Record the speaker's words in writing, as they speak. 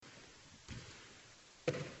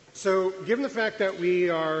So, given the fact that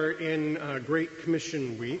we are in Great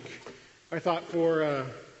Commission Week, I thought for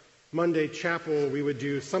Monday Chapel we would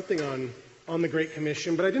do something on the Great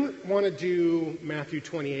Commission, but I didn't want to do Matthew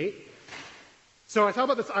 28. So I thought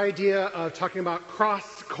about this idea of talking about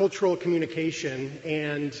cross-cultural communication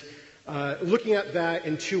and looking at that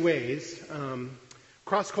in two ways.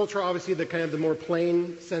 Cross-cultural, obviously, the kind of the more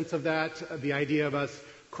plain sense of that, the idea of us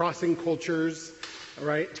crossing cultures,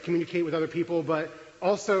 right, to communicate with other people, but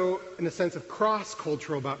also in the sense of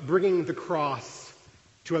cross-cultural, about bringing the cross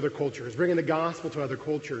to other cultures, bringing the gospel to other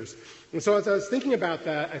cultures. And so as I was thinking about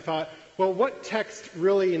that, I thought, well, what text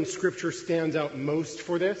really in Scripture stands out most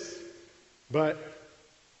for this? But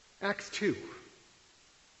Acts 2.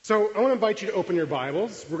 So I want to invite you to open your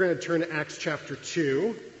Bibles. We're going to turn to Acts chapter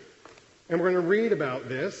 2, and we're going to read about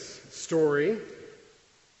this story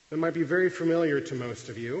that might be very familiar to most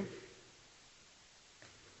of you.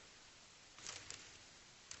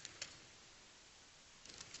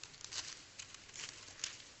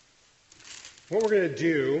 What we're going to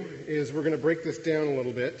do is we're going to break this down a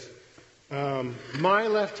little bit. My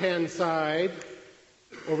left-hand side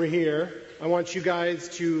over here, I want you guys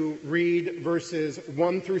to read verses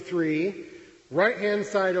 1 through 3. Right-hand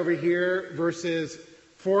side over here, verses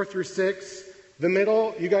 4 through 6. The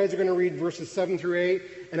middle, you guys are going to read verses 7 through 8.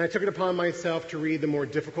 And I took it upon myself to read the more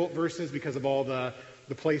difficult verses because of all the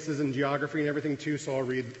places and geography and everything too, so I'll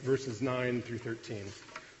read verses 9 through 13.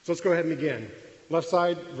 So let's go ahead and begin. Left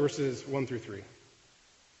side, verses 1 through 3.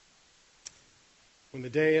 When the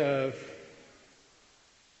day of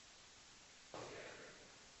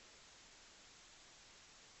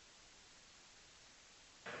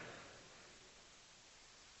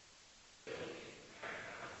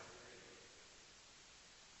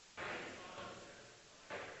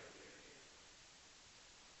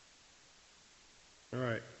All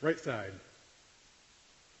right, right side.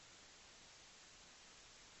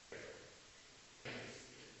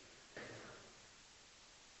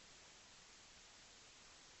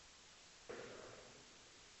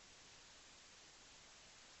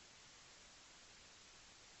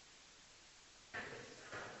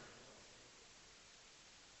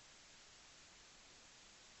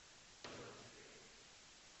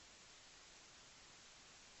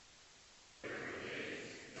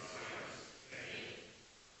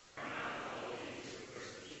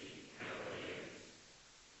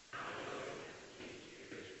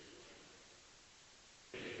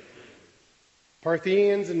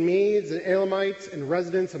 Parthians and Medes and Elamites and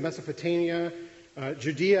residents of Mesopotamia,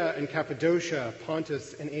 Judea and Cappadocia,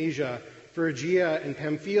 Pontus and Asia, Phrygia and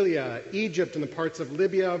Pamphylia, Egypt and the parts of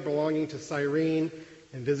Libya belonging to Cyrene,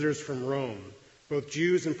 and visitors from Rome, both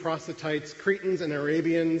Jews and proselytes, Cretans and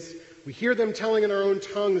Arabians. We hear them telling in our own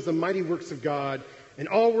tongues the mighty works of God, and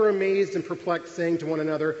all were amazed and perplexed, saying to one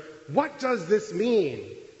another, "What does this mean?"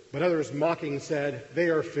 But others mocking said, "They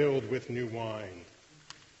are filled with new wine."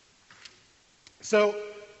 So,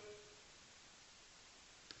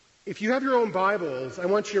 if you have your own Bibles, I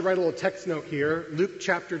want you to write a little text note here, Luke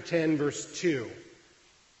chapter 10, verse 2.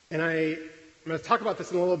 And I'm going to talk about this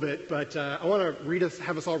in a little bit, but I want to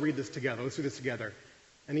have us all read this together. Let's do this together.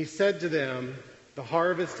 And he said to them, "The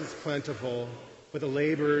harvest is plentiful, but the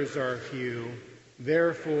laborers are few.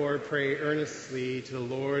 Therefore, pray earnestly to the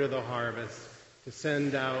Lord of the harvest to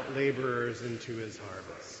send out laborers into his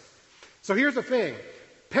harvest." So here's the thing.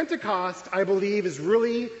 Pentecost, I believe, is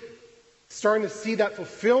really starting to see that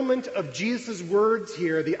fulfillment of Jesus' words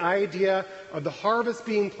here, the idea of the harvest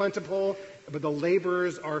being plentiful, but the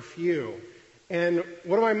laborers are few. And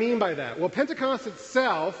what do I mean by that? Well, Pentecost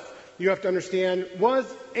itself, you have to understand, was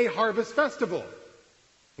a harvest festival.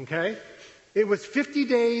 Okay? It was 50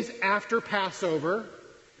 days after Passover.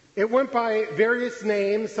 It went by various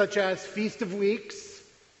names such as Feast of Weeks,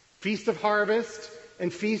 Feast of Harvest,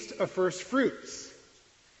 and Feast of First Fruits.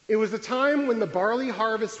 It was the time when the barley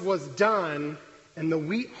harvest was done and the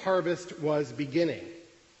wheat harvest was beginning.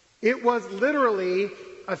 It was literally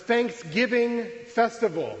a Thanksgiving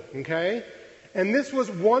festival, okay? And this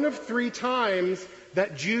was one of 3 times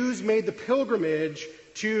that Jews made the pilgrimage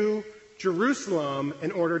to Jerusalem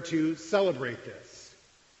in order to celebrate this.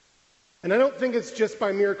 And I don't think it's just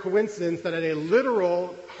by mere coincidence that at a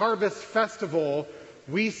literal harvest festival,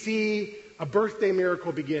 we see a birthday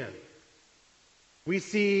miracle begin. We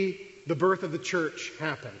see the birth of the church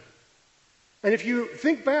happen. And if you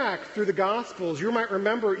think back through the Gospels, you might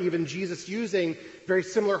remember even Jesus using very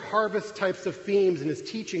similar harvest types of themes in his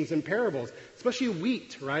teachings and parables, especially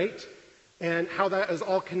wheat, right? And how that is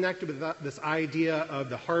all connected with this idea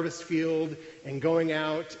of the harvest field and going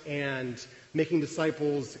out and making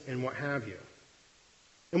disciples and what have you.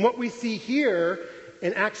 And what we see here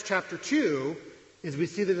in Acts chapter 2 is we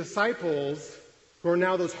see the disciples who are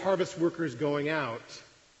now those harvest workers going out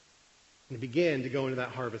and begin to go into that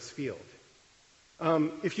harvest field.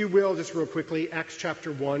 If you will, just real quickly, Acts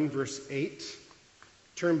chapter 1, verse 8.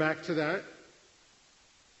 Turn back to that.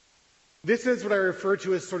 This is what I refer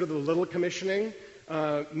to as sort of the little commissioning.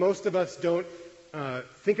 Most of us don't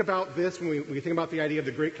think about this when we think about the idea of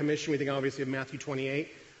the Great Commission. We think obviously of Matthew 28.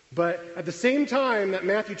 But at the same time that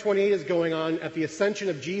Matthew 28 is going on, at the ascension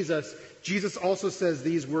of Jesus, Jesus also says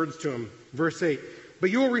these words to him. Verse 8,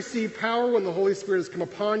 "But you will receive power when the Holy Spirit has come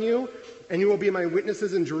upon you, and you will be my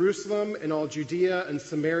witnesses in Jerusalem and all Judea and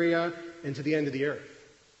Samaria and to the end of the earth."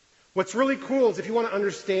 What's really cool is if you want to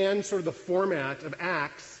understand sort of the format of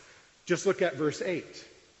Acts, just look at verse 8.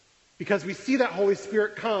 Because we see that Holy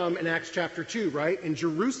Spirit come in Acts chapter 2, right? In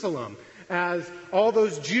Jerusalem, as all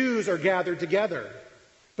those Jews are gathered together.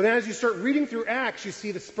 But then as you start reading through Acts, you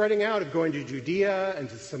see the spreading out of going to Judea and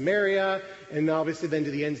to Samaria, and obviously then to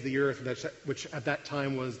the ends of the earth, which at that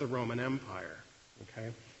time was the Roman Empire. Okay?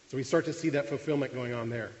 So we start to see that fulfillment going on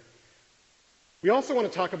there. We also want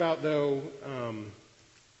to talk about, though,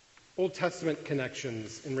 Old Testament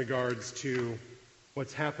connections in regards to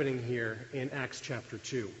what's happening here in Acts chapter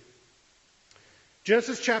 2.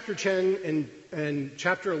 Genesis chapter 10 and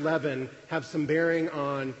chapter 11 have some bearing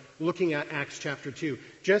on looking at Acts chapter 2.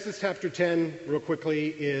 Genesis chapter 10, real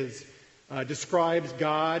quickly, describes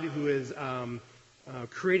God who is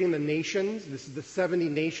creating the nations. This is the 70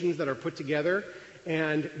 nations that are put together.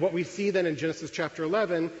 And what we see then in Genesis chapter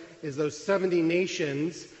 11 is those 70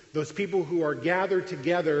 nations, those people who are gathered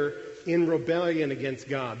together in rebellion against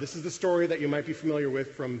God. This is the story that you might be familiar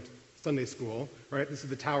with from Sunday school, right? This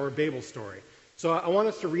is the Tower of Babel story. So I want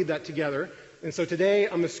us to read that together. And so today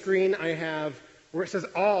on the screen I have where it says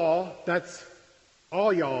all, that's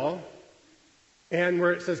all y'all. And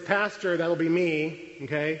where it says pastor, that'll be me,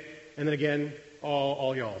 okay? And then again,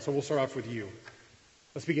 all y'all. So we'll start off with you.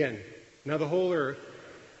 Let's begin. Now the whole earth.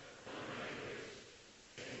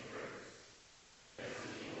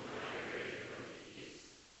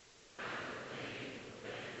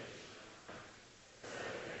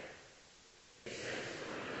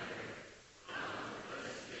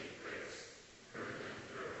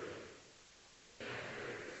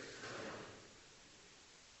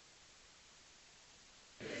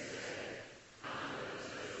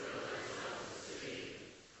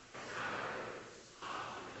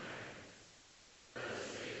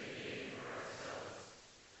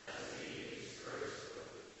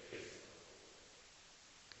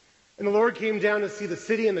 And the Lord came down to see the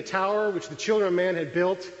city and the tower which the children of man had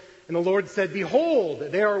built. And the Lord said,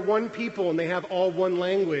 "Behold, they are one people, and they have all one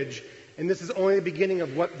language. And this is only the beginning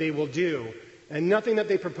of what they will do. And nothing that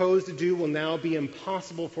they propose to do will now be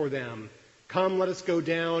impossible for them. Come, let us go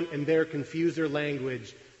down and there confuse their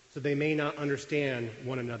language, so they may not understand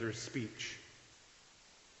one another's speech."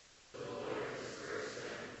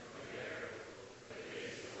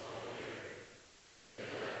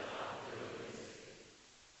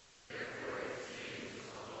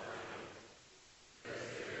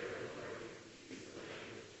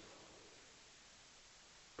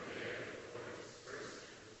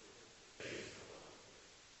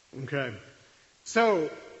 Okay, so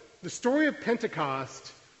the story of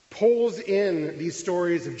Pentecost pulls in these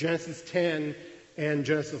stories of Genesis 10 and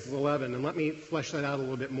Genesis 11, and let me flesh that out a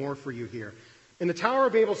little bit more for you here. In the Tower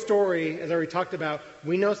of Babel story, as I already talked about,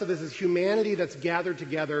 we know that this is humanity that's gathered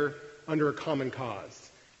together under a common cause,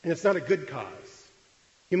 and it's not a good cause.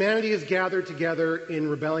 Humanity is gathered together in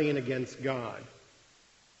rebellion against God.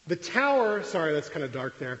 The tower, sorry, that's kind of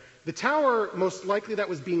dark there. The tower, most likely that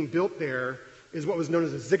was being built there, is what was known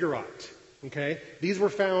as a ziggurat. Okay? These were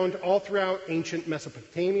found all throughout ancient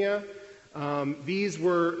Mesopotamia. These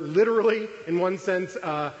were literally, in one sense,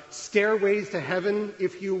 stairways to heaven,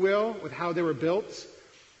 if you will, with how they were built.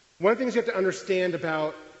 One of the things you have to understand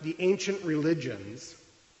about the ancient religions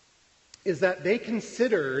is that they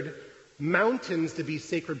considered mountains to be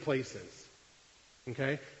sacred places.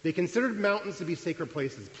 Okay? They considered mountains to be sacred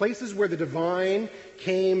places, places where the divine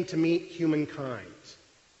came to meet humankind.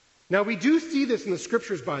 Now, we do see this in the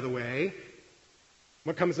scriptures, by the way.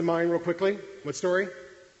 What comes to mind real quickly? What story?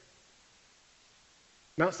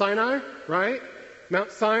 Mount Sinai, right?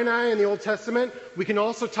 Mount Sinai in the Old Testament. We can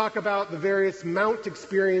also talk about the various mount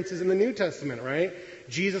experiences in the New Testament, right?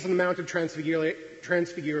 Jesus on the Mount of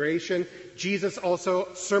Transfiguration. Jesus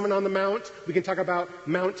also, Sermon on the Mount. We can talk about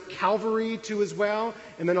Mount Calvary too as well.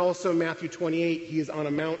 And then also Matthew 28, he is on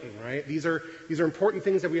a mountain, right? These are important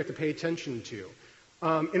things that we have to pay attention to.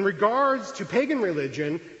 In regards to pagan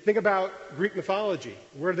religion, think about Greek mythology.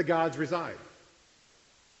 Where do the gods reside?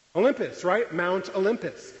 Olympus, right? Mount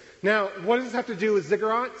Olympus. Now, what does this have to do with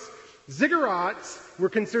ziggurats? Ziggurats were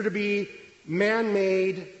considered to be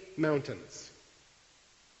man-made mountains.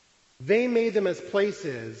 They made them as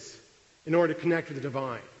places in order to connect with the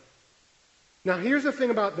divine. Now, here's the thing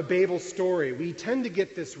about the Babel story. We tend to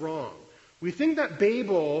get this wrong. We think that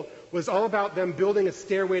Babel was all about them building a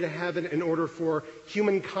stairway to heaven in order for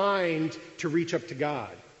humankind to reach up to God.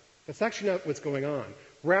 That's actually not what's going on.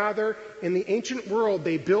 Rather, in the ancient world,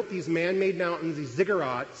 they built these man-made mountains, these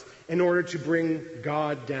ziggurats, in order to bring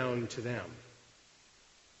God down to them.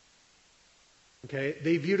 Okay?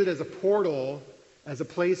 They viewed it as a portal, as a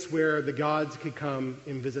place where the gods could come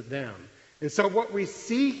and visit them. And so what we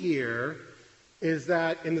see here is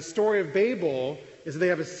that in the story of Babel, is that they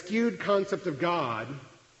have a skewed concept of God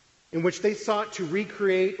in which they sought to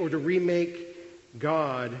recreate or to remake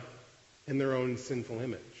God in their own sinful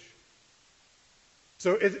image.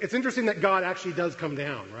 So it's interesting that God actually does come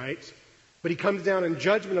down, right? But he comes down in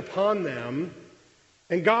judgment upon them.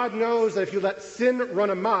 And God knows that if you let sin run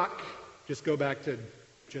amok, just go back to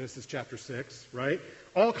Genesis chapter 6, right?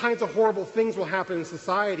 All kinds of horrible things will happen in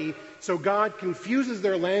society. So God confuses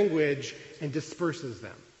their language and disperses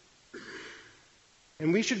them.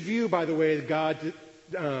 And we should view, by the way, God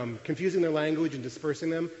confusing their language and dispersing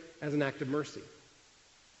them as an act of mercy.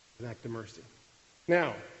 An act of mercy.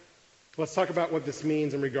 Now, let's talk about what this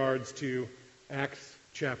means in regards to Acts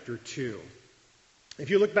chapter 2. If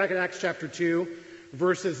you look back at Acts chapter 2,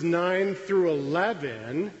 verses 9 through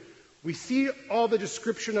 11, we see all the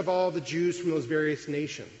description of all the Jews from those various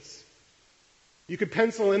nations. You could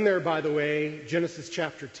pencil in there, by the way, Genesis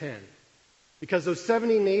chapter 10. Because those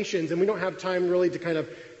 70 nations, and we don't have time really to kind of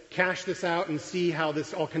cash this out and see how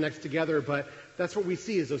this all connects together, but that's what we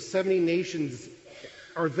see is those 70 nations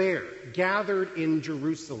are there, gathered in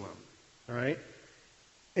Jerusalem. All right?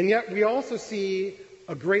 And yet we also see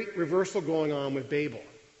a great reversal going on with Babel.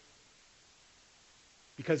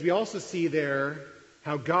 Because we also see there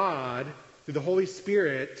how God, through the Holy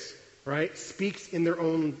Spirit, right, speaks in their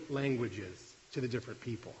own languages to the different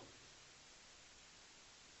people.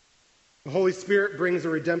 The Holy Spirit brings a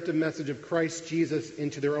redemptive message of Christ Jesus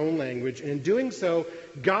into their own language. And in doing so,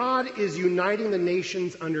 God is uniting the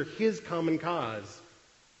nations under his common cause,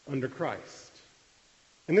 under Christ.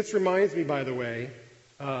 And this reminds me, by the way,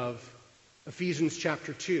 of Ephesians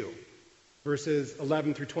chapter 2, verses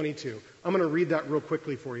 11 through 22. I'm going to read that real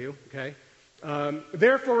quickly for you, okay?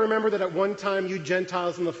 Therefore, remember that at one time you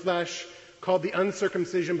Gentiles in the flesh, called the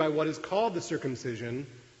uncircumcision by what is called the circumcision,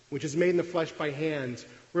 which is made in the flesh by hands.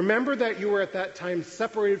 Remember that you were at that time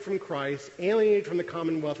separated from Christ, alienated from the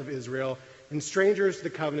commonwealth of Israel, and strangers to the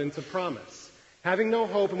covenants of promise, having no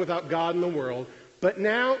hope and without God in the world. But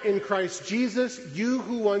now in Christ Jesus, you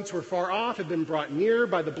who once were far off have been brought near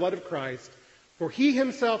by the blood of Christ. For he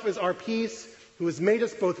himself is our peace, who has made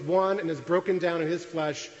us both one and has broken down in his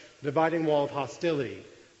flesh the dividing wall of hostility,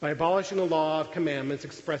 by abolishing the law of commandments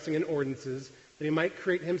expressing in ordinances, that he might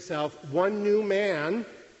create himself one new man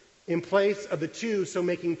in place of the two, so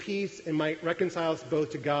making peace and might reconcile us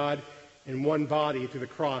both to God in one body through the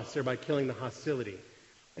cross, thereby killing the hostility.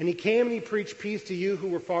 And he came and he preached peace to you who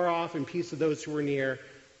were far off and peace to those who were near.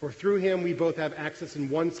 For through him we both have access in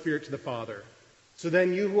one spirit to the Father. So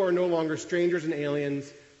then you who are no longer strangers and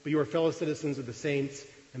aliens, but you are fellow citizens of the saints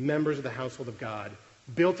and members of the household of God,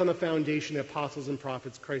 built on the foundation of the apostles and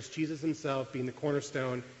prophets, Christ Jesus himself being the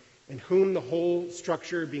cornerstone, in whom the whole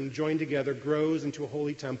structure being joined together grows into a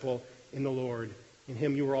holy temple in the Lord. In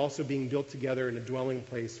him you are also being built together in a dwelling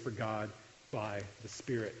place for God by the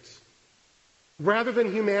Spirit. Rather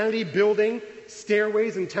than humanity building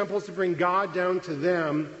stairways and temples to bring God down to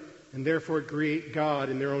them and therefore create God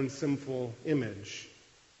in their own sinful image,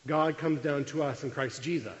 God comes down to us in Christ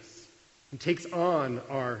Jesus and takes on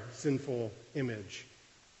our sinful image.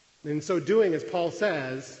 And in so doing, as Paul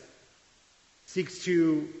says, seeks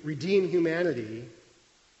to redeem humanity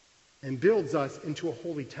and builds us into a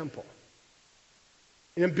holy temple.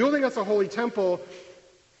 And in building us a holy temple,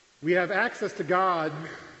 we have access to God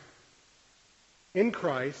in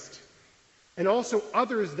Christ, and also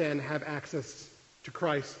others then have access to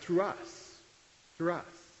Christ through us. Through us.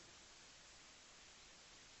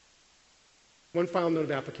 One final note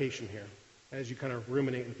of application here, as you kind of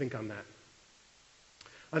ruminate and think on that.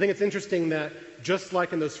 I think it's interesting that just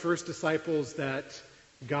like in those first disciples that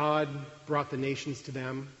God brought the nations to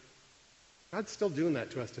them, God's still doing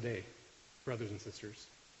that to us today, brothers and sisters.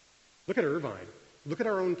 Look at Irvine. Look at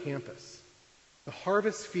our own campus. The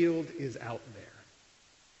harvest field is out there.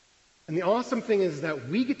 And the awesome thing is that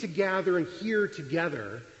we get to gather and hear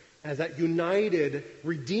together as that united,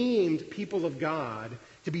 redeemed people of God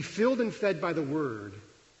to be filled and fed by the Word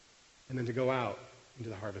and then to go out into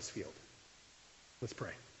the harvest field. Let's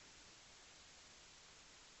pray.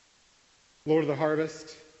 Lord of the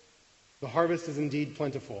harvest is indeed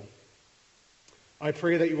plentiful. I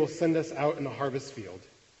pray that you will send us out in the harvest field.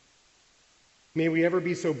 May we ever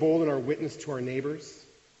be so bold in our witness to our neighbors,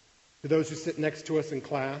 to those who sit next to us in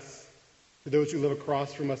class, to those who live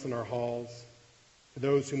across from us in our halls, to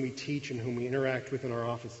those whom we teach and whom we interact with in our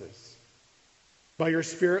offices. By your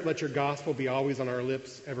Spirit, let your gospel be always on our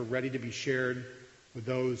lips, ever ready to be shared with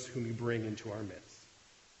those whom you bring into our midst.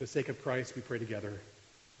 For the sake of Christ, we pray together.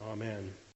 Amen.